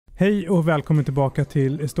Hej och välkommen tillbaka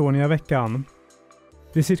till Estonia-veckan.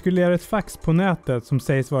 Det cirkulerar ett fax på nätet som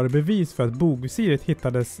sägs vara bevis för att bogvisiret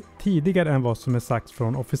hittades tidigare än vad som är sagt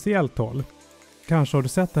från officiellt håll. Kanske har du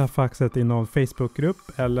sett det här faxet i någon Facebookgrupp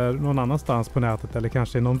eller någon annanstans på nätet eller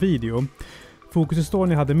kanske i någon video. Fokus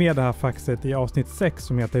Estonia hade med det här faxet i avsnitt 6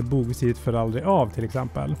 som heter bogvisiret för aldrig av till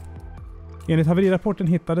exempel. Enligt haverirapporten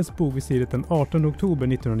hittades bogvisiret den 18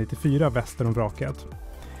 oktober 1994 väster om vraket.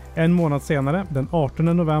 En månad senare, den 18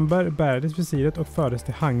 november, bärgades visiret och fördes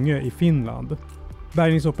till Hangö i Finland.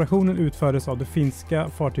 Bärgningsoperationen utfördes av det finska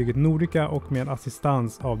fartyget Nordica och med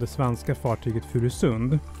assistans av det svenska fartyget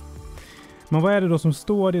Furusund. Men vad är det då som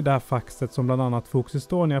står i det här faxet som bland annat Fokus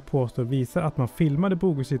Estonia påstår visar att man filmade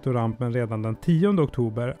bogvisiret och rampen redan den 10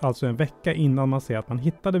 oktober, alltså en vecka innan man ser att man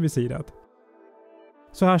hittade visiret?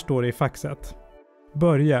 Så här står det i faxet.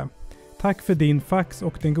 Börje. Tack för din fax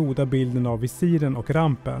och den goda bilden av visiren och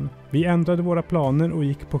rampen. Vi ändrade våra planer och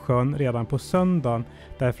gick på sjön redan på söndagen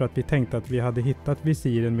därför att vi tänkte att vi hade hittat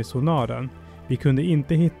visiren med sonaren. Vi kunde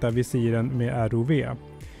inte hitta visiren med ROV.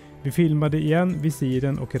 Vi filmade igen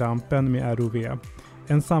visiren och rampen med ROV.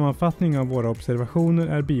 En sammanfattning av våra observationer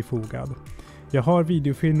är bifogad. Jag har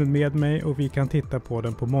videofilmen med mig och vi kan titta på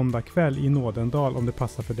den på måndag kväll i Nådendal om det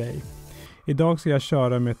passar för dig. Idag ska jag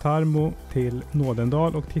köra med Tarmo till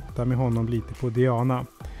Nådendal och titta med honom lite på Diana.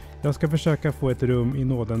 Jag ska försöka få ett rum i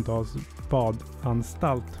Nådendals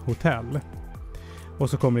badanstalt hotell. Och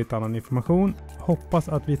så kommer lite annan information. Hoppas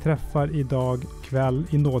att vi träffar idag kväll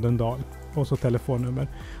i Nådendal. Och så telefonnummer.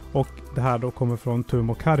 Och det här då kommer från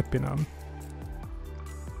Tuomo Karppinen.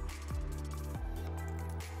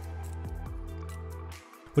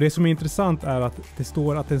 Och det som är intressant är att det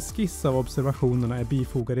står att en skiss av observationerna är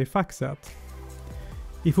bifogade i faxet.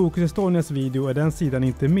 I Fokus Estonias video är den sidan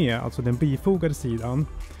inte med, alltså den bifogade sidan.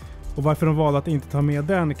 Och varför de valde att inte ta med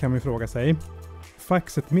den kan man fråga sig.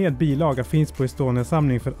 Faxet med bilaga finns på Estonias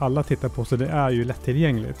samling för alla tittar på, så det är ju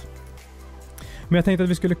lättillgängligt. Men jag tänkte att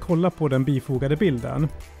vi skulle kolla på den bifogade bilden.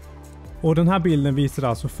 Och den här bilden visar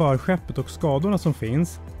alltså förskeppet och skadorna som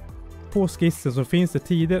finns. På skissen så finns det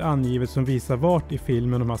tider angivet som visar vart i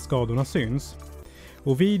filmen de här skadorna syns.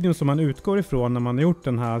 Och videon som man utgår ifrån när man har gjort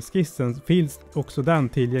den här skissen finns också den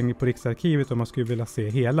tillgänglig på Riksarkivet om man skulle vilja se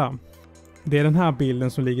hela. Det är den här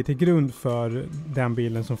bilden som ligger till grund för den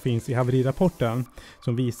bilden som finns i haverirapporten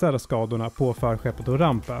som visar skadorna på förskeppet och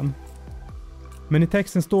rampen. Men i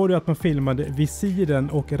texten står det att man filmade visiren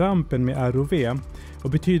och rampen med ROV. Och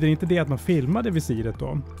betyder inte det att man filmade visiret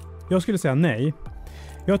då? Jag skulle säga nej.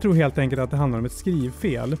 Jag tror helt enkelt att det handlar om ett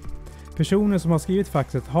skrivfel. Personen som har skrivit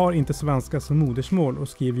faxet har inte svenska som modersmål och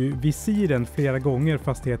skriver ju visiren flera gånger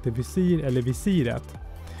fast det heter visir eller visiret.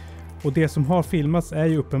 Och det som har filmats är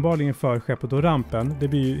ju uppenbarligen förskeppet och rampen. Det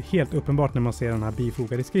blir ju helt uppenbart när man ser den här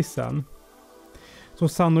bifogade skissen. Så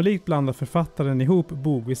sannolikt blandar författaren ihop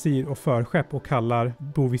bogvisir och förskepp och kallar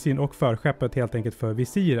bogvisiren och förskeppet helt enkelt för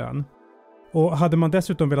visiren. Och hade man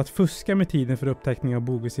dessutom velat fuska med tiden för upptäckning av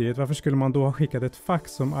bogvisiret, varför skulle man då ha skickat ett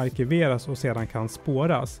fax som arkiveras och sedan kan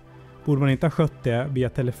spåras? Borde man inte ha skött det via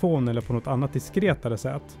telefon eller på något annat diskretare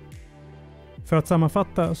sätt? För att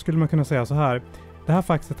sammanfatta skulle man kunna säga så här. Det här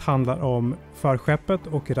faxet handlar om förskeppet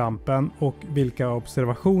och rampen och vilka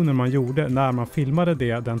observationer man gjorde när man filmade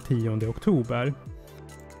det den 10 oktober.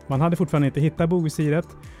 Man hade fortfarande inte hittat bogvisiret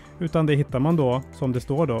utan det hittar man då, som det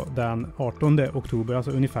står då, den 18 oktober,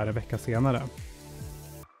 alltså ungefär en vecka senare.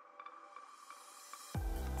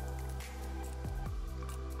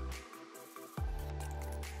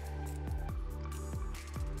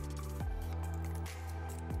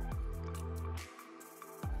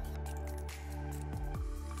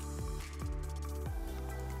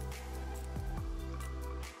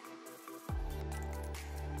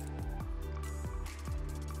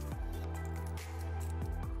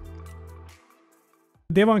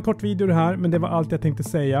 Det var en kort video det här, men det var allt jag tänkte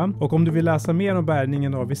säga. Och om du vill läsa mer om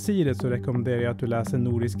bärgningen av visiret så rekommenderar jag att du läser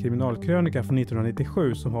Nordisk kriminalkrönika från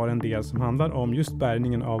 1997 som har en del som handlar om just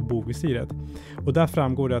bärgningen av bogvisiret. Och där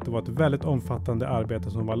framgår det att det var ett väldigt omfattande arbete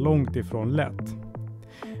som var långt ifrån lätt.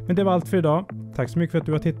 Men det var allt för idag. Tack så mycket för att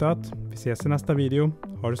du har tittat. Vi ses i nästa video.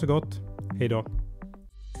 Ha det så gott. Hej då!